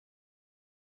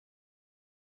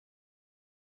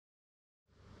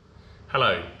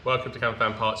Hello, welcome to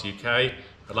Campervan Parts UK.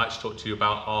 I'd like to talk to you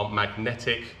about our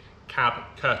magnetic cab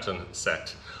curtain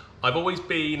set. I've always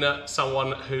been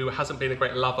someone who hasn't been a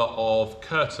great lover of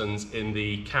curtains in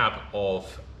the cab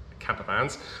of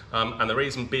campervans, and the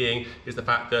reason being is the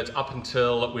fact that up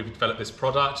until we've developed this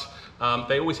product,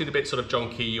 they always seemed a bit sort of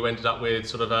junky. You ended up with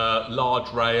sort of a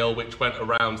large rail which went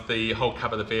around the whole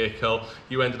cab of the vehicle.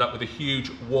 You ended up with a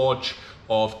huge wodge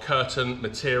of curtain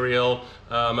material,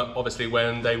 obviously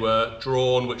when they were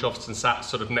drawn, which often sat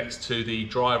sort of next to the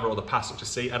driver or the passenger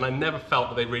seat, and I never felt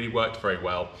that they really worked very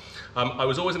well. I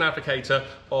was always an advocator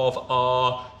of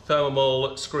our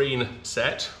thermal screen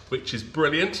set, which is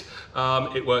brilliant.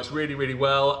 It works really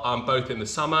well, both in the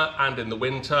summer and in the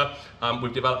winter.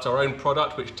 We've developed our own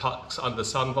product which tucks under the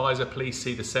sun visor. Please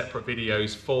see the separate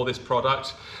videos for this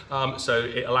product. So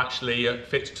it'll actually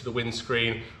fit to the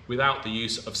windscreen without the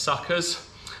use of suckers.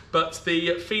 But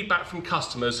the feedback from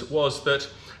customers was that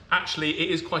actually it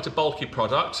is quite a bulky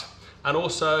product, and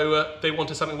also they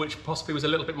wanted something which possibly was a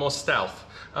little bit more stealth.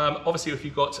 Obviously, if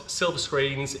you've got silver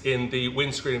screens in the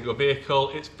windscreen of your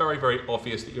vehicle, it's very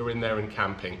obvious that you're in there and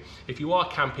camping. If you are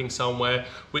camping somewhere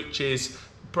which is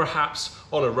perhaps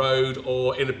on a road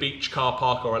or in a beach car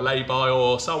park or a lay-by,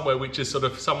 or somewhere which is sort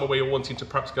of somewhere where you're wanting to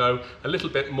perhaps go a little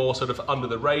bit more sort of under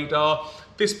the radar,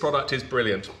 this product is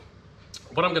brilliant.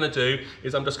 What I'm going to do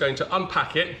is I'm just going to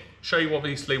unpack it, show you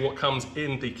obviously what comes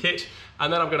in the kit,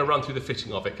 and then I'm going to run through the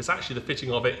fitting of it, because actually the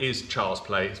fitting of it is child's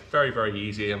play. It's very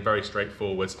easy and very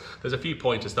straightforward. There's a few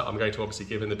pointers that I'm going to obviously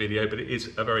give in the video, but it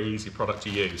is a very easy product to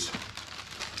use.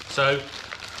 So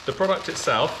the product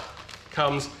itself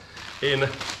comes in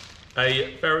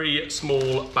a very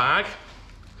small bag.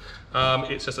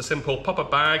 It's just a simple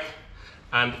pop-up bag,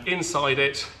 and inside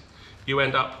it you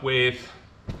end up with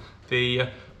the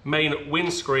main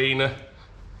windscreen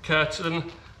curtain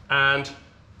and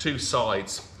two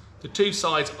sides. The two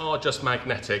sides are just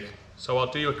magnetic, so I'll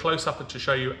do a close-up to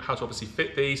show you how to obviously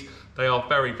fit these. They are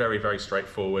very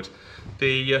straightforward.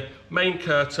 The main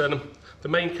curtain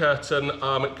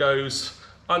goes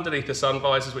underneath the sun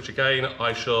visors, which again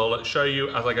I shall show you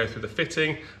as I go through the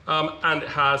fitting, and it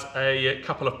has a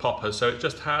couple of poppers. So it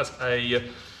just has a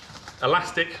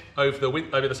elastic over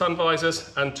the sun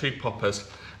visors and two poppers.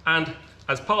 And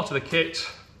as part of the kit,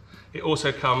 it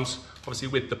also comes obviously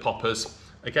with the poppers.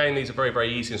 Again, these are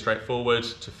very easy and straightforward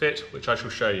to fit, which I shall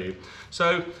show you.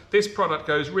 So this product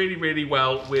goes really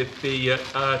well with the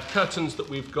curtains that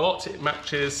we've got. It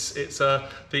matches, it's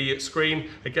the screen.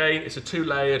 Again, it's a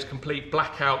two-layered complete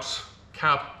blackout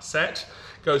cab set.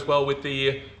 Goes well with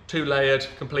the two-layered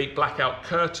complete blackout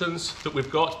curtains that we've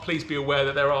got. Please be aware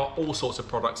that there are all sorts of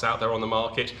products out there on the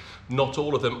market. Not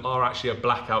all of them are actually a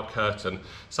blackout curtain.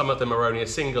 Some of them are only a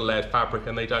single layered fabric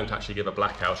and they don't actually give a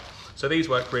blackout. So these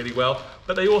work really well,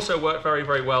 but they also work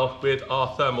very well with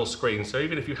our thermal screens. So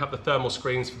even if you have the thermal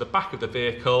screens for the back of the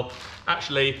vehicle,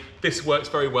 actually this works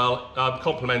very well,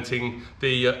 complementing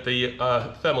the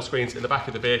thermal screens in the back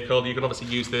of the vehicle. You can obviously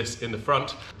use this in the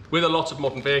front. With a lot of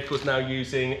modern vehicles now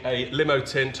using a limo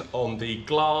tint on the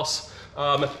glass,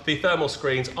 the thermal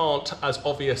screens aren't as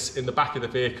obvious in the back of the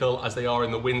vehicle as they are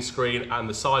in the windscreen and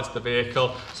the sides of the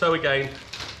vehicle. So again,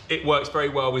 it works very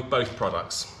well with both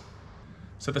products.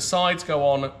 So the sides go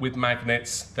on with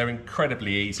magnets. They're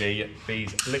incredibly easy.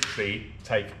 These literally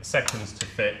take seconds to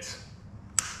fit.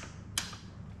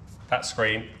 That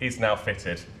screen is now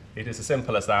fitted. It is as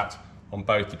simple as that on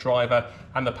both the driver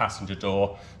and the passenger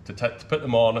door. To put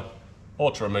them on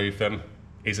or to remove them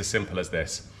is as simple as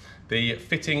this. The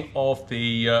fitting of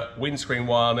the windscreen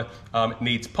one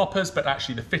needs poppers, but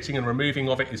actually the fitting and removing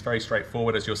of it is very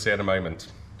straightforward, as you'll see in a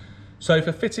moment. So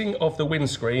for fitting of the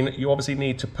windscreen, you obviously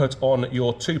need to put on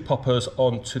your two poppers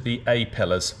onto the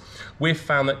A-pillars. We've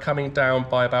found that coming down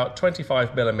by about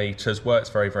 25mm works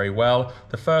very well.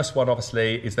 The first one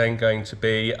obviously is then going to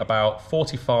be about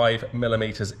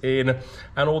 45mm in,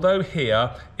 and although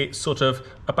here it's sort of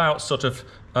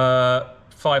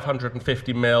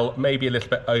 550mm, maybe a little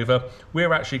bit over,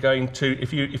 we're actually going to,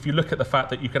 if you look at the fact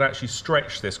that you can actually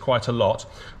stretch this quite a lot,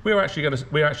 we're actually going to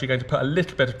put a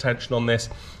little bit of tension on this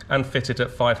and fit it at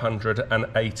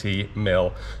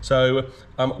 580mm. So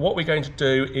what we're going to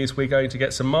do is we're going to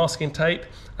get some masking tape.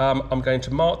 I'm going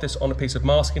to mark this on a piece of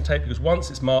masking tape, because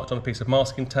once it's marked on a piece of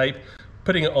masking tape,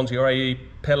 putting it onto your A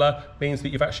pillar means that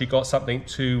you've actually got something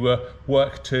to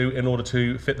work to in order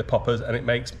to fit the poppers, and it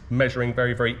makes measuring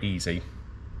very easy.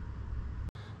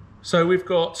 So we've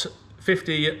got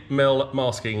 50mm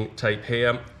masking tape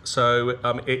here, so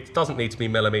it doesn't need to be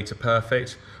millimetre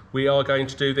perfect. we are going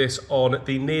to do this on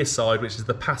the near side, which is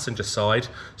the passenger side.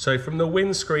 So from the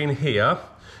windscreen here,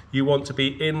 you want to be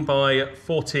in by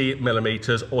 40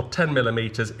 millimeters or 10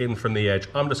 millimeters in from the edge.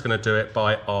 I'm just going to do it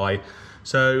by eye.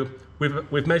 So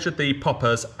we've measured the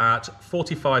poppers at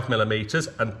 45 millimeters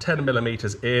and 10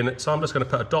 millimeters in. So I'm just going to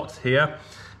put a dot here,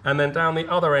 and then down the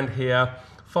other end here,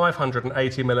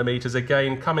 580 millimeters,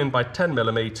 again come in by 10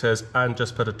 millimeters and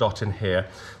just put a dot in here.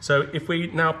 So if we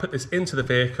now put this into the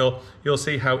vehicle, you'll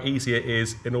see how easy it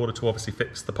is in order to obviously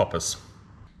fix the poppers.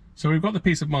 So we've got the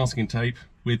piece of masking tape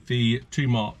with the 2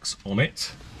 marks on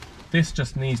it. This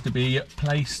just needs to be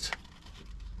placed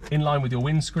in line with your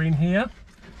windscreen here,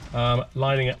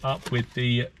 lining it up with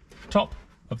the top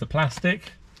of the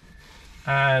plastic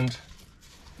and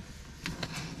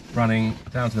running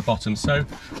down to the bottom. So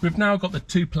we've now got the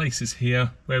 2 places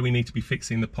here where we need to be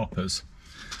fixing the poppers.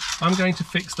 I'm going to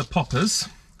fix the poppers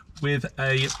with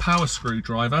a power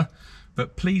screwdriver,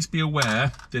 but please be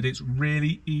aware that it's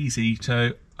really easy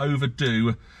to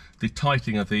overdo the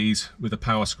tightening of these with a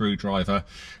power screwdriver.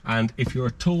 And if you're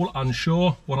at all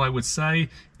unsure, what I would say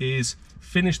is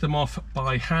finish them off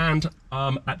by hand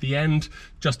at the end,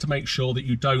 just to make sure that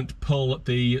you don't pull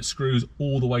the screws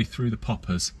all the way through the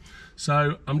poppers.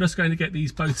 So I'm just going to get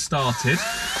these both started,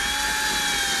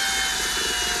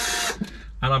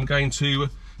 and I'm going to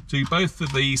do both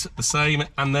of these the same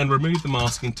and then remove the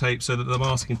masking tape so that the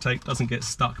masking tape doesn't get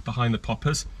stuck behind the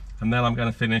poppers, and then I'm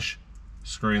going to finish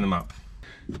screwing them up.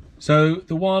 So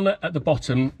the one at the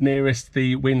bottom nearest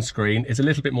the windscreen is a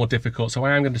little bit more difficult, so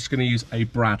I am just going to use a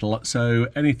bradawl, so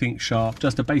anything sharp,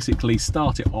 just to basically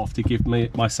start it off to give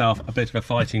myself a bit of a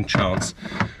fighting chance.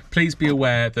 Please be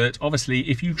aware that obviously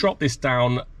if you drop this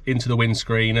down into the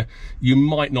windscreen, you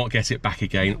might not get it back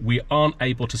again. We aren't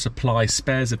able to supply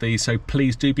spares of these, so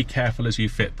please do be careful as you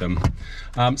fit them.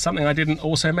 Something I didn't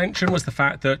also mention was the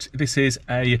fact that this is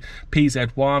a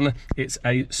PZ1. It's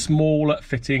a small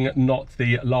fitting, not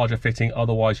the larger fitting,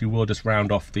 otherwise you will just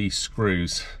round off the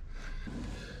screws.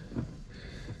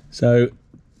 So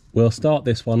we'll start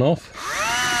this one off.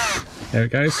 There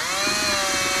it goes.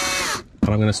 And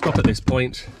I'm going to stop at this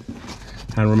point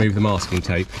and remove the masking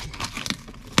tape.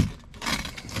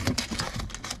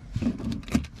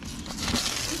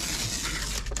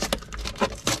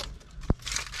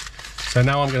 So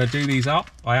now I'm going to do these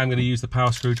up. I am going to use the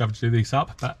power screwdriver to do these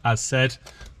up, but as said,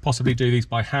 possibly do these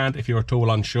by hand if you're at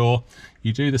all unsure.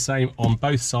 You do the same on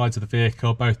both sides of the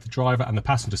vehicle, both the driver and the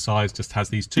passenger side just has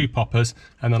these 2 poppers,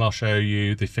 and then I'll show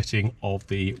you the fitting of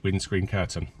the windscreen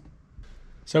curtain.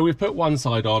 So we've put one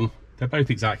side on. They're both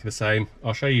exactly the same.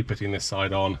 I'll show you putting this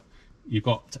side on. You've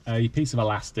got a piece of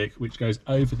elastic which goes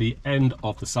over the end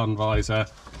of the sun visor,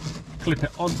 clip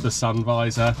it onto the sun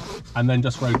visor, and then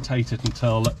just rotate it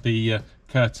until the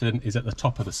curtain is at the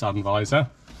top of the sun visor,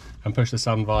 and push the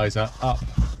sun visor up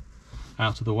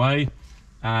out of the way.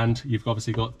 And you've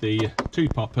obviously got the 2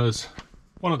 poppers,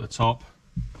 one at the top,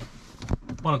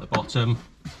 one at the bottom,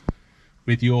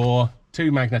 with your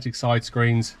 2 magnetic side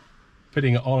screens.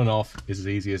 Putting it on and off is as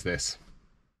easy as this.